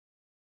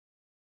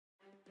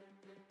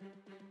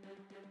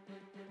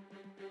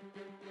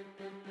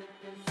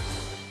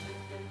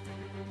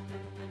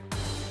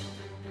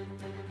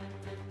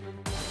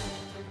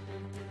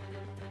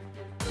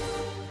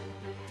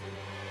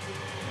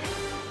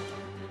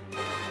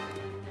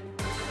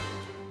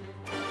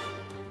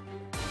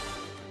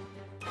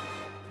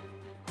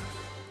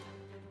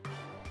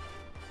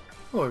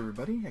Hello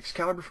everybody,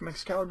 Excalibur from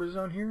Excalibur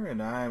Zone here,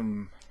 and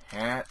I've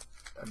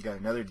got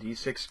another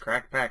D6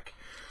 crack pack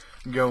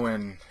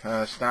going.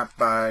 Stopped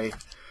by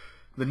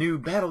the new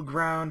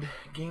Battleground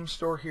game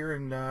store here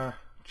in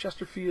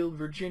Chesterfield,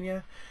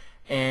 Virginia,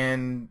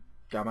 and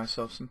got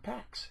myself some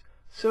packs.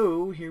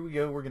 So here we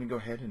go, we're going to go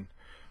ahead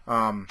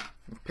and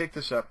pick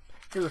this up.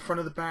 Here's the front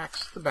of the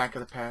packs, the back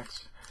of the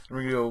packs, and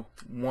we're going to go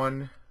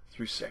 1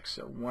 through 6.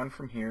 So 1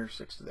 from here,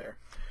 6 to there.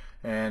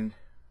 And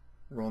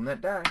rolling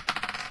that die.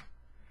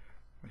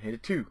 Hit a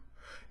 2.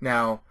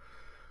 Now,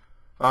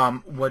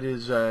 what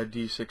is a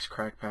D6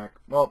 crack pack?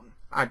 Well,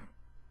 I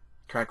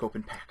crack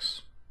open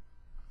packs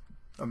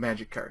of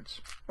magic cards,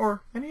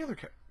 or any other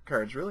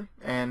cards really,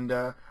 and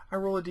I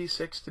roll a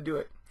D6 to do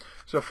it.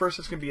 So first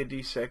it's going to be a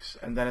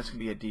D6, and then it's going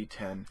to be a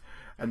D10,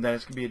 and then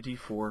it's going to be a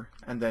D4,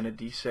 and then a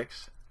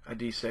D6,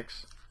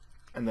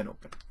 and then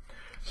open.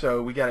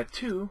 So we got a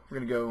 2. We're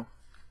going to go,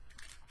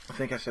 I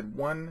think I said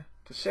 1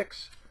 to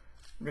 6.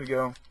 We're going to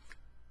go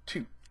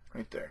 2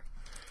 right there.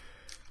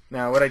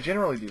 Now, what I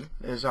generally do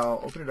is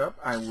I'll open it up,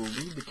 I will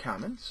read the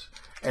commons,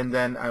 and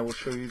then I will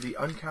show you the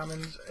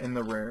uncommons and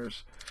the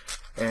rares.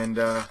 And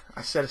I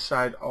set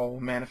aside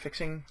all mana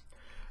fixing,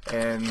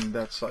 and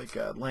that's like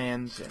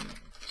lands and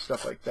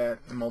stuff like that,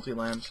 and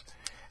multi-lands.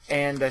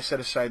 And I set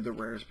aside the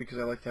rares because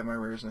I like to have my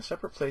rares in a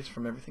separate place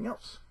from everything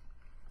else.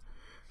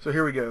 So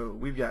here we go.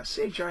 We've got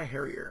Sage Eye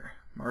Harrier,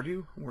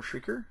 Mardu,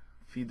 Warshrieker,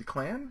 Feed the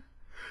Clan,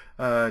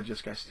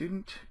 Just Guy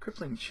Student,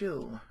 Crippling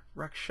Chill,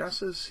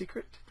 Rakshasa's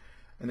Secret,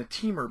 and a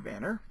Teamer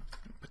banner.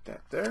 Put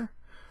that there.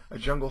 A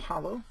Jungle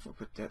Hollow. We'll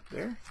put that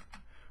there.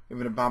 We have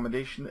an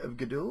Abomination of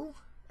Gadul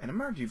and a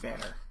Mardu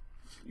banner.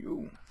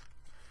 Ew.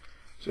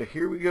 So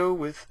here we go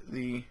with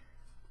the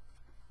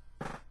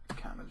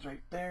commons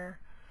right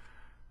there.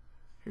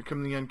 Here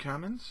come the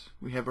uncommons.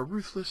 We have a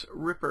Ruthless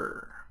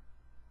Ripper.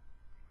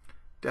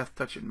 Death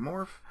Touch and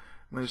Morph.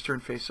 When his turn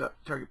face up,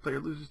 target player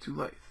loses 2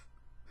 life.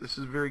 This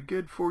is very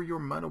good for your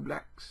mono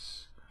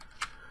blacks.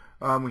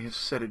 We have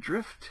Set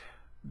Adrift.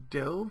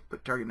 Delve,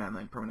 put target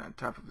 9/9 permanent on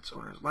top of its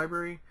owner's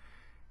library.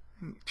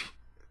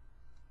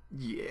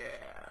 Yeah.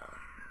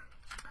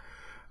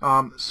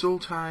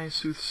 Sultai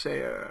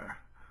Soothsayer.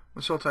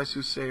 When Sultai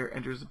Soothsayer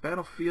enters the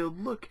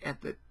battlefield, look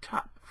at the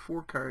top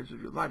 4 cards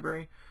of your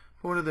library,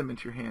 put one of them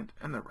into your hand,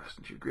 and the rest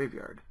into your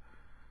graveyard.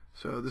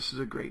 So this is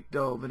a great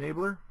Delve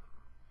enabler.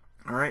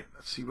 Alright,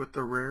 let's see what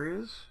the rare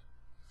is.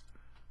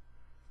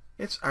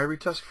 It's Ivory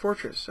Tusk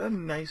Fortress, a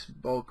nice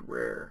bulk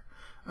rare.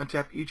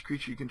 Untap each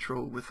creature you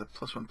control with a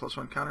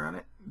 +1/+1 counter on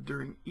it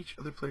during each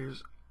other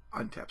player's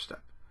untap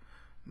step.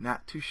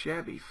 Not too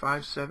shabby.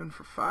 5/7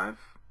 for 5.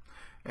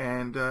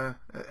 And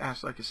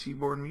acts like a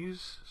Seaborn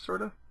Muse,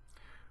 sorta.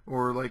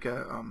 Or like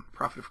a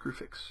Prophet of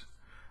Krufix.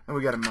 And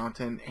we got a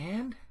Mountain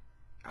and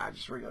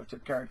just a regular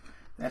tip card.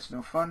 That's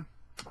no fun.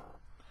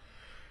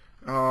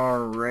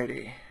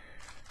 Alrighty.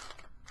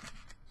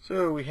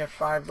 So we have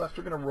 5 left.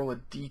 We're going to roll a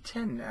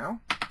D10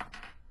 now.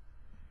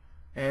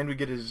 And we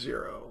get a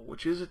 0,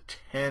 which is a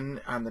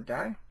 10 on the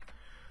die.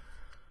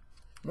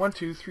 1,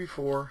 2, 3,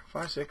 4,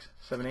 5, 6,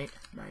 7, 8,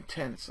 9,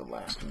 10. It's the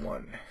last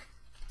one.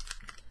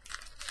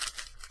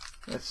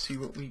 Let's see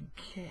what we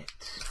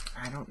get.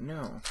 I don't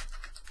know.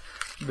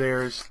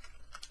 There's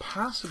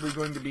possibly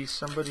going to be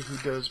somebody who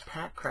does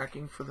pack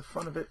cracking for the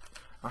fun of it.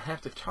 I'll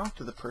have to talk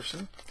to the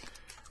person,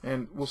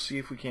 and we'll see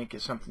if we can't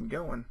get something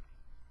going.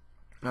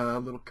 A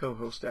little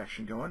co-host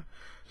action going.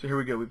 So here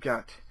we go. We've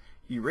got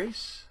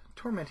Erase,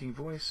 Tormenting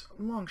Voice,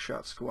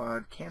 Longshot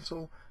Squad,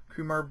 Cancel,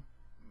 Kumar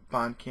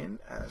Bonkin,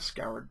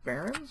 Scoured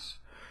Barons,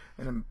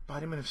 an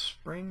Embodiment of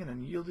Spring, an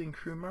Unyielding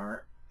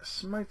Kumar,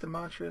 Smite the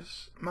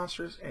Monstrous,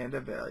 and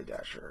a Valley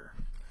Dasher.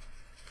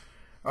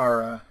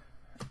 Our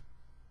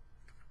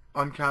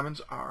uncommons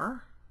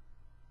are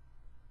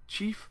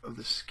Chief of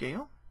the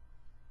Scale,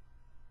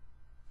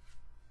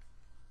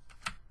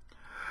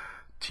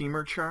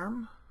 Teamer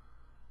Charm,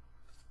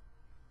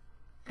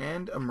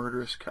 and a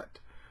Murderous Cut.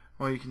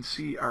 Well, you can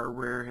see our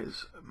rare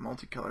is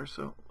multicolor,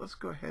 so let's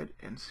go ahead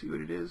and see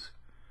what it is.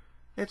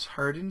 It's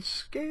Hardened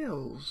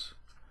Scales.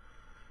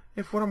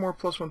 If one or more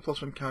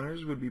 +1/+1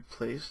 counters would be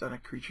placed on a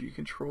creature you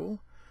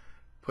control,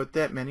 put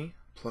that many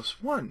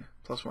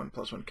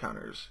 +1/+1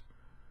 counters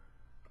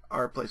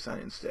are placed on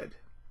it instead.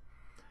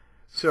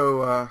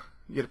 So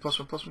you get a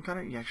 +1/+1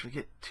 counter, you actually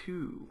get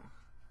 2.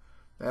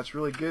 That's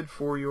really good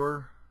for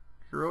your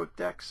heroic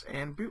decks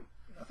and boot.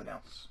 Nothing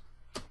else.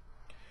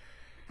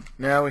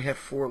 Now we have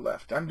 4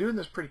 left. I'm doing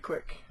this pretty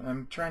quick.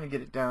 I'm trying to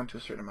get it down to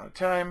a certain amount of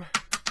time.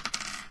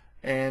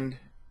 And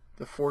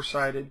the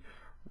 4-sided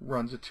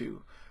runs a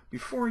 2.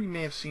 Before, you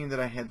may have seen that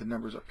I had the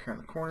numbers up here in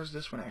the corners.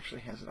 This one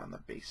actually has it on the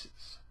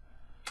bases.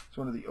 It's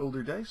one of the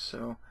older dice.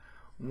 So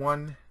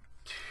 1,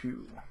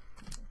 2.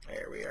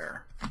 There we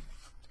are.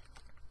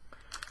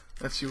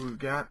 Let's see what we've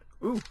got.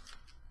 Ooh,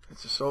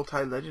 it's a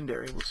Sultai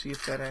Legendary. We'll see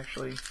if that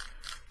actually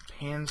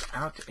pans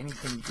out to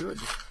anything good.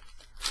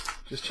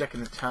 Just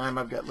checking the time.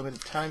 I've got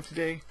limited time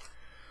today.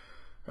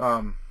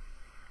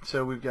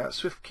 So we've got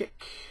Swift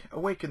Kick,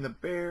 Awaken the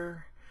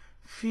Bear,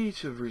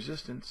 Feat of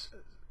Resistance,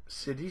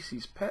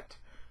 Sidisi's Pet,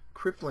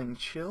 Crippling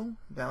Chill,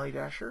 Valley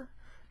Dasher,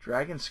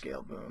 Dragon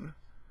Scale Boon.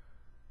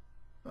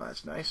 Oh,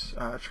 that's nice.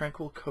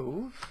 Tranquil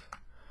Cove,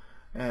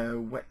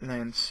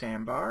 Wetland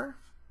Sandbar,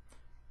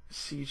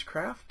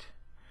 Siegecraft,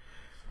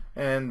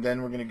 and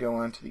then we're going to go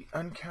on to the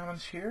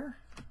uncommons here,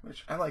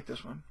 which I like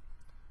this one.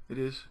 It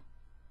is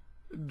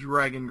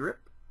Dragon Grip.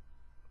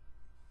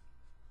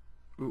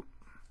 Ooh,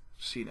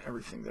 seeing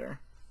everything there.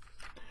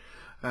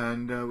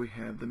 And we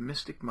have the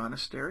Mystic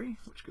Monastery,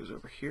 which goes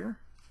over here.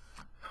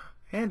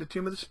 And the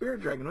Tomb of the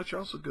Spirit Dragon, which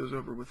also goes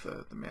over with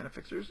the mana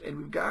fixers. And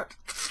we've got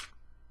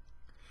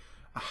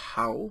a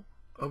Howl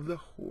of the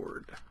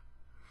Horde.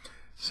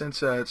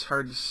 Since it's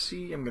hard to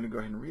see, I'm going to go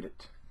ahead and read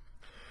it.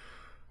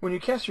 When you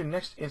cast your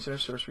next instant or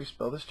sorcery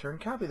spell this turn,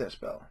 copy that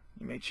spell.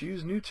 You may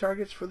choose new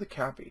targets for the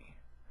copy.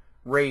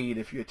 Raid.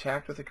 If you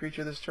attacked with a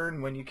creature this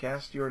turn, when you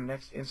cast your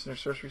next instant or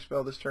sorcery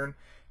spell this turn,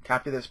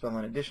 copy that spell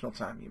an additional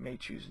time. You may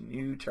choose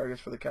new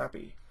targets for the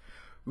copy.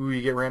 Ooh,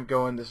 you get ramp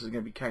going. This is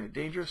going to be kind of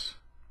dangerous.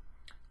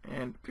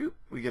 And poop,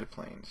 we get a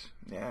Plains.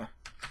 Yeah.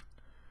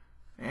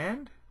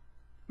 And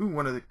ooh,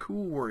 one of the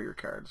cool warrior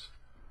cards.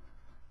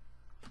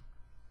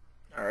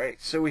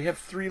 Alright, so we have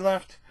 3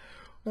 left.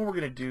 What we're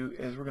going to do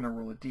is we're going to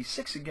roll a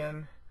d6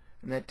 again,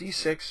 and that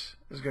d6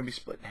 is going to be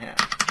split in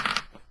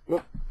half.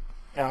 Whoop.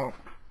 Now,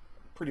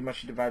 pretty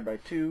much divide by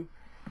 2.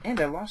 And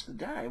I lost the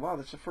die. Wow,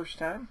 that's the first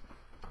time.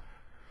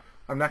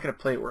 I'm not going to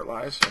play it where it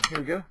lies, so here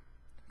we go.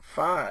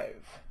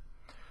 5.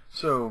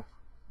 So,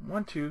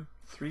 1, 2,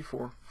 3,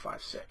 4,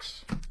 5,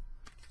 6.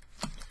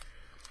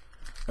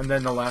 And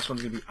then the last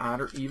one's going to be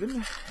odd or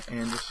even,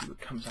 and we'll see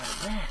what comes out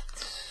of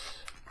that.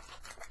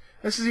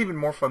 This is even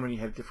more fun when you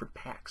have different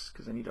packs,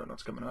 because then you don't know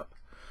what's coming up.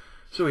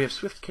 So we have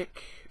Swift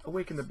Kick,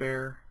 Awaken the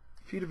Bear,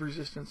 Feet of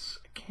Resistance,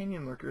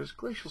 Canyon Lurkers,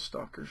 Glacial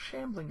Stalkers,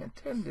 Shambling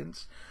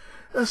Attendants,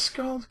 a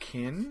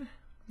Scaldkin,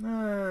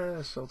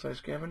 a Sultai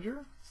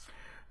Scavenger,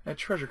 a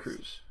Treasure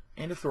Cruise,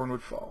 and a Thornwood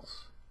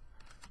Falls.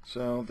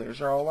 So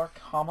there's all our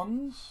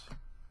commons.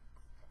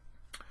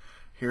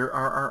 Here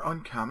are our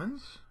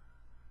uncommons.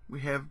 We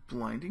have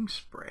Blinding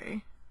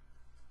Spray,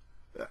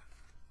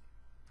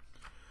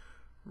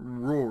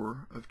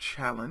 Roar of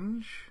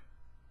Challenge,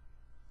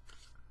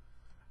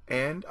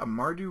 and a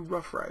Mardu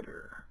Rough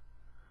Rider.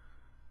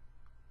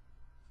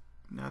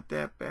 Not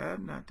that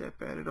bad, not that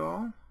bad at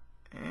all.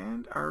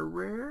 And our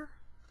rare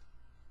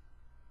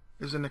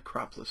is a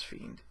Necropolis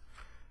Fiend.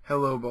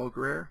 Hello, bulk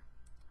rare.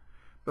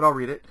 But I'll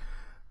read it.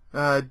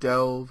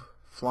 Delve,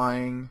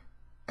 Flying,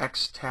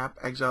 X tap,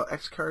 exile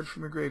X card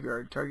from your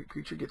graveyard. Target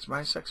creature gets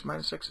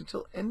 -X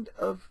until end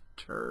of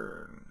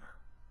turn.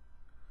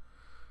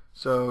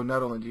 So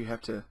not only do you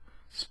have to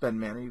spend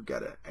mana, you've got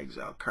to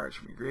exile cards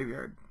from your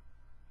graveyard.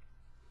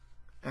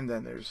 And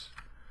then there's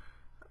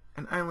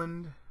an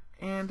island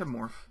and a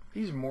morph.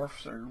 These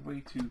morphs are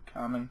way too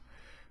common,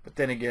 but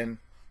then again,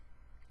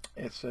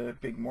 it's a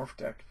big morph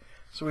deck.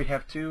 So we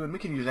have 2, and we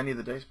can use any of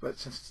the dice, but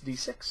since it's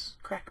D6,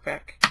 crack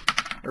pack,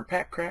 or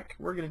pack crack,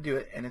 we're going to do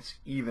it, and it's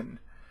even.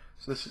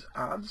 So this is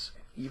odds,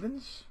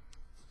 evens.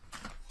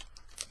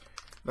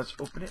 Let's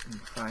open it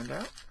and find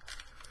out.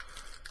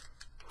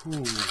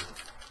 Ooh.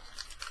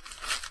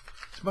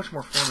 It's much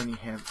more fun when you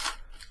have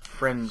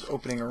friends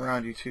opening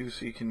around you too,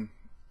 so you can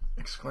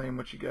exclaim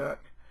what you got.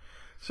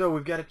 So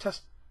we've got a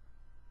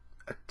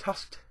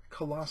Tusked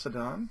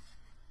Colossadon,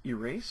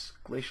 Erase,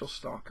 Glacial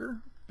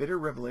Stalker, Bitter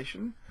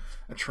Revelation,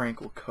 a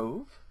Tranquil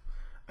Cove,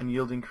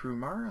 Unyielding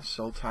Krumar, a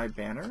Sultai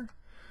Banner,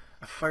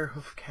 a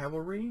Firehoof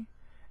Cavalry,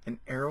 an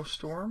Arrow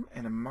Storm,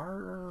 and a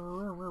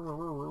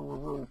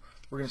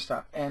We're going to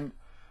stop. And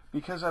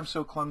because I'm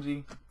so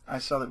clumsy, I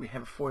saw that we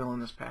have a foil in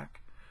this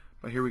pack.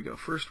 But here we go.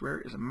 First rare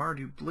is a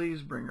Mardu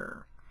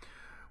Blazebringer.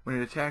 When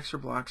it attacks or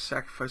blocks,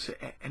 sacrifice it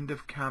at end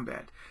of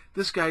combat.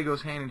 This guy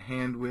goes hand in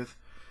hand with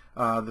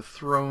the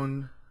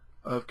Throne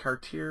of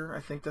Tarkir. I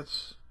think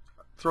that's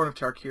Throne of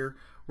Tarkir,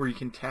 where you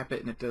can tap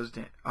it and it does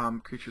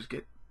creatures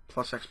get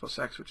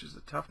 +X/+X, which is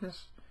the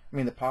toughness. I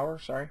mean the power,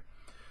 sorry.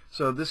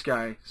 So this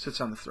guy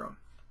sits on the throne.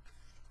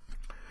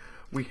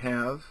 We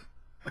have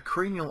a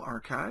Cranial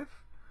Archive,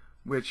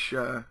 which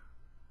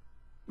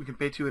we can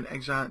pay to an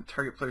exile, and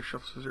target player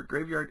shuffles his or her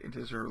graveyard into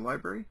his or her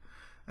library,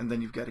 and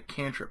then you've got a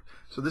cantrip.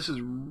 So this is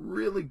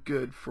really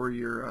good for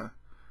your,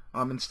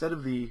 instead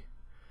of the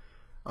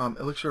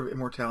Elixir of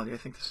Immortality, I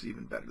think this is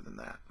even better than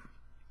that.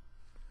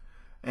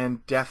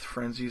 And Death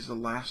Frenzy is the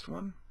last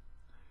one.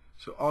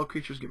 So all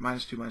creatures get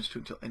 -2/-2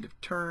 until end of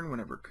turn.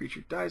 Whenever a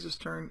creature dies this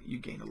turn, you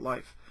gain a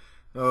life.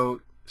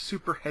 So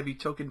super heavy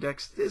token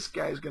decks, this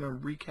guy is going to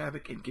wreak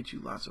havoc and get you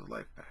lots of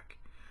life back.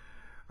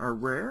 Our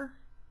rare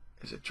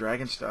is a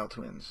Dragon Style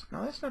Twins.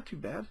 Now that's not too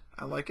bad.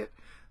 I like it.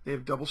 They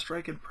have double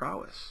strike and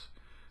prowess.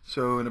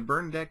 So in a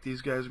burn deck,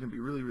 these guys are going to be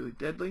really, really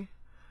deadly.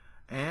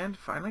 And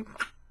finally,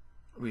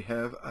 we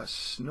have a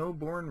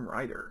Snowborn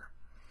Rider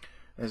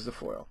as the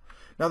foil.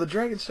 Now the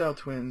Dragon Style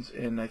Twins,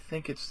 and I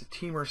think it's the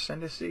Temur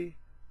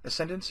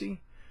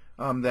Ascendancy,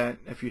 that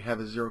if you have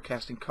a 0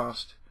 casting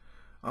cost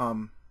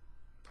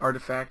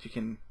artifact, you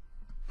can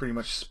pretty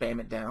much spam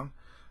it down.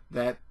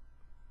 That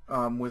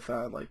with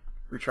like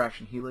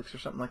Retraction Helix or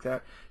something like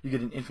that, you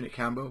get an infinite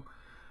combo.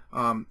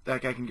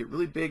 that guy can get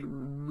really big,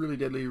 really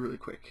deadly, really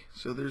quick.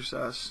 So there's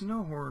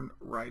Snowhorn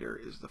Rider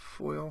is the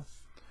foil,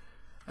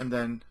 and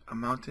then a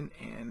mountain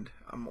and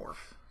a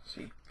morph.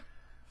 See,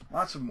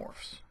 lots of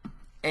morphs,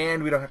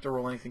 and we don't have to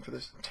roll anything for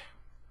this.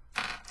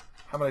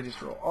 How about I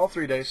just roll all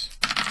 3 dice,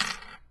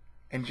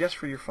 and just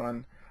for your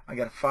fun, I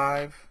got a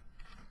 5,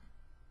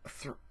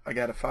 I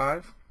got a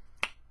 5,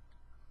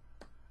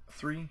 a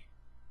 3,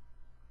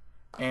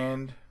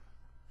 and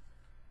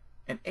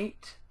an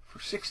 8 for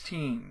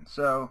 16.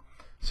 So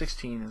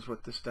 16 is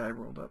what this die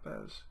rolled up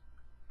as.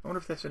 I wonder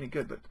if that's any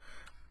good, but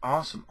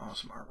awesome,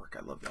 awesome artwork.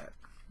 I love that.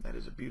 That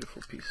is a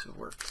beautiful piece of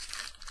work.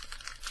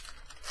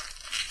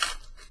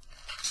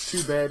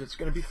 Too bad it's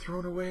going to be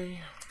thrown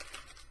away.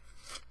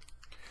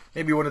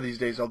 Maybe one of these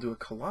days I'll do a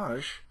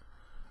collage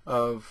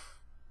of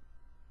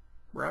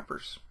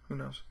wrappers. Who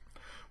knows?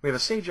 We have a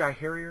Sage Eye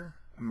Harrier,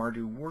 a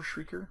Mardu War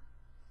Shrieker,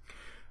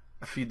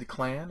 a Feed the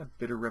Clan, a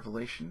Bitter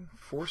Revelation,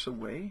 Force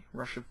Away,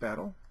 Rush of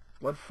Battle,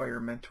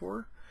 Bloodfire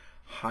Mentor,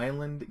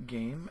 Highland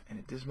Game, and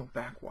a Dismal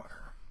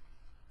Backwater.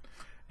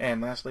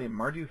 And lastly, a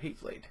Mardu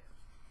Hateblade.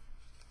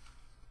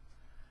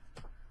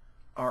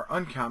 Our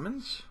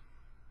uncommons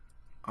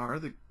are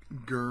the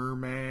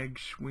Gurmag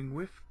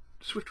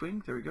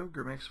Swiftwing. There we go,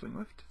 Gurmag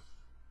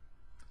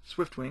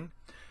Swiftwing.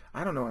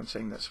 I don't know why I'm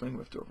saying that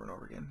Swingwift over and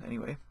over again.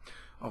 Anyway,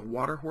 a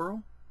Water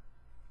Whirl,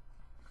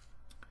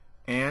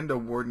 and a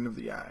Warden of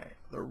the Eye.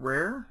 The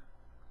rare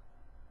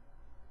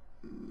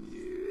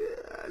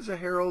is a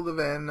Herald of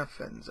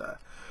Anafenza.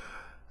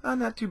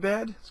 Not too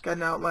bad. It's got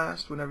an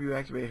Outlast. Whenever you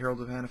activate Herald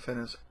of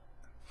Anafenza's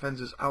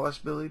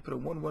Outlast ability, put a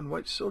 1/1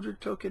 white soldier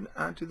token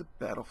onto the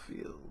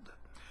battlefield.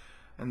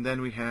 And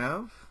then we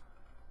have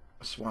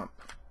a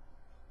Swamp.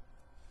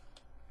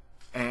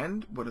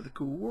 And what are the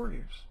cool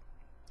warriors?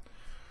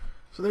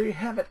 So there you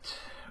have it.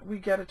 We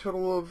got a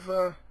total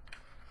of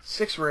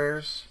 6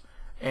 rares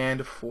and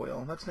a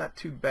foil. That's not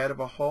too bad of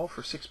a haul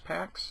for 6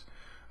 packs.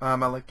 I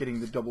like getting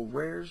the double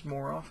rares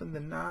more often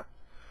than not.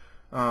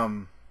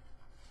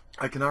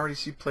 I can already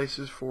see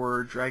places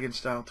for Dragon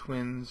Style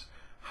Twins,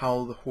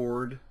 Howl the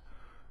Horde,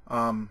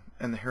 and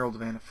the Herald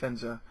of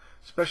Anafenza,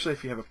 especially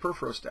if you have a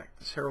Perforos deck.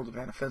 This Herald of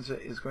Anafenza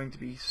is going to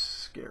be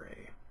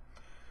scary.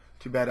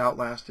 Too bad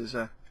Outlast is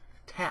a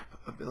tap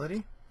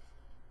ability.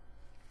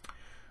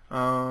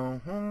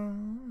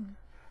 And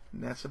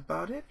that's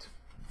about it.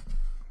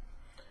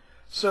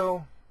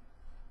 So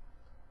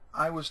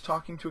I was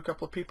talking to a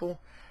couple of people,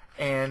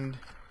 and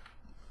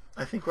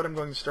I think what I'm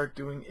going to start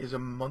doing is a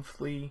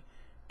monthly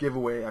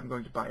giveaway. I'm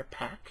going to buy a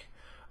pack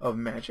of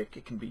Magic.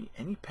 It can be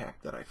any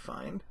pack that I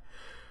find.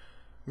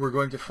 We're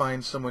going to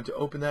find someone to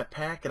open that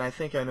pack, and I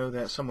think I know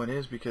that someone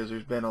is, because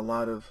there's been a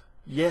lot of,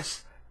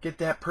 yes, get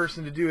that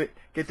person to do it,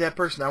 get that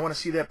person, I want to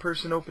see that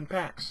person open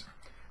packs.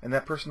 And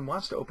that person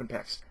wants to open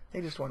packs. They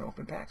just want to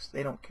open packs.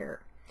 They don't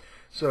care.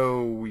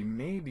 So we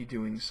may be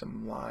doing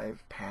some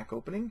live pack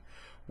opening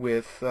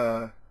with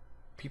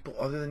people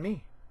other than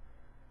me.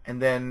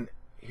 And then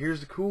here's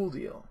the cool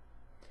deal.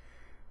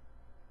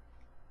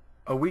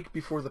 A week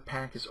before the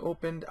pack is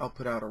opened, I'll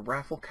put out a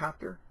raffle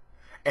copter,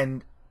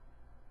 and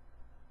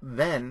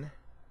then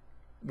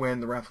when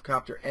the raffle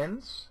copter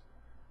ends,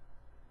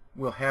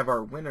 we'll have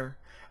our winner,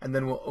 and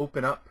then we'll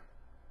open up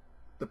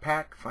the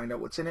pack, find out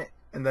what's in it,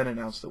 and then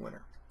announce the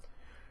winner.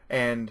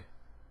 And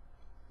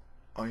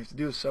all you have to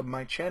do is sub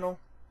my channel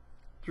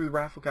through the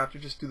raffle copter.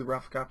 Just do the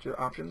raffle copter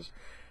options,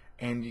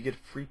 and you get a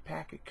free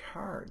pack of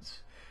cards.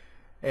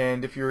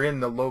 And if you're in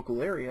the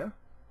local area,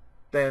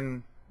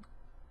 then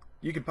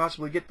you could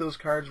possibly get those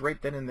cards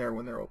right then and there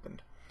when they're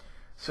opened.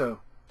 So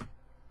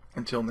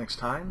until next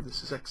time,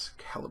 this is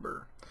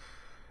Excalibur,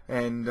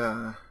 and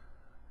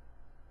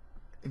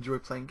enjoy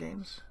playing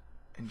games,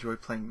 enjoy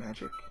playing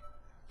Magic.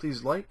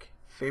 Please like,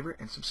 favorite,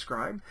 and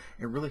subscribe.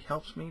 It really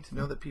helps me to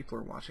know that people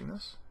are watching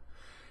this.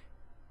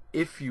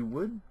 If you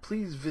would,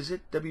 please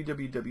visit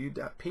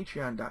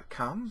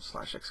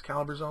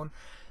www.patreon.com/ExcaliburZone.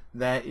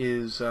 That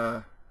is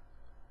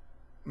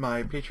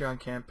my Patreon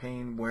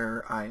campaign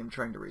where I am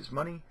trying to raise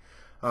money.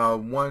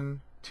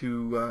 One,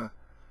 to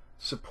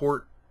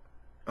support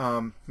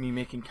me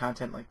making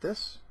content like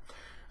this,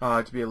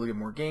 to be able to get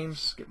more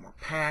games, get more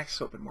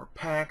packs, open more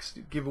packs,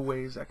 do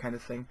giveaways, that kind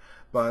of thing.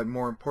 But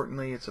more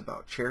importantly, it's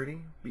about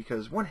charity,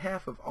 because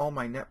 1/2 of all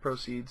my net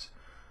proceeds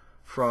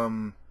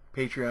from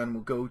Patreon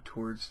will go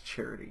towards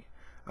charity.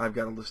 I've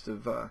got a list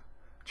of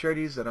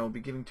charities that I'll be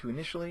giving to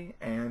initially,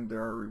 and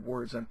there are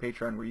rewards on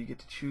Patreon where you get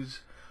to choose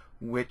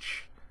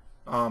which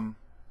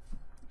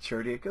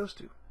charity it goes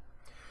to.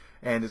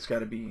 And it's got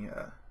to be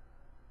a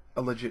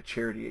legit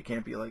charity. It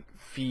can't be like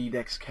Feed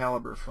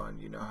Excalibur Fund.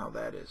 You know how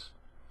that is.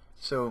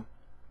 So,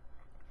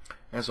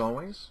 as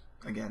always,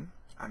 again,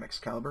 I'm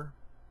Excalibur,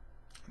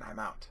 and I'm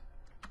out.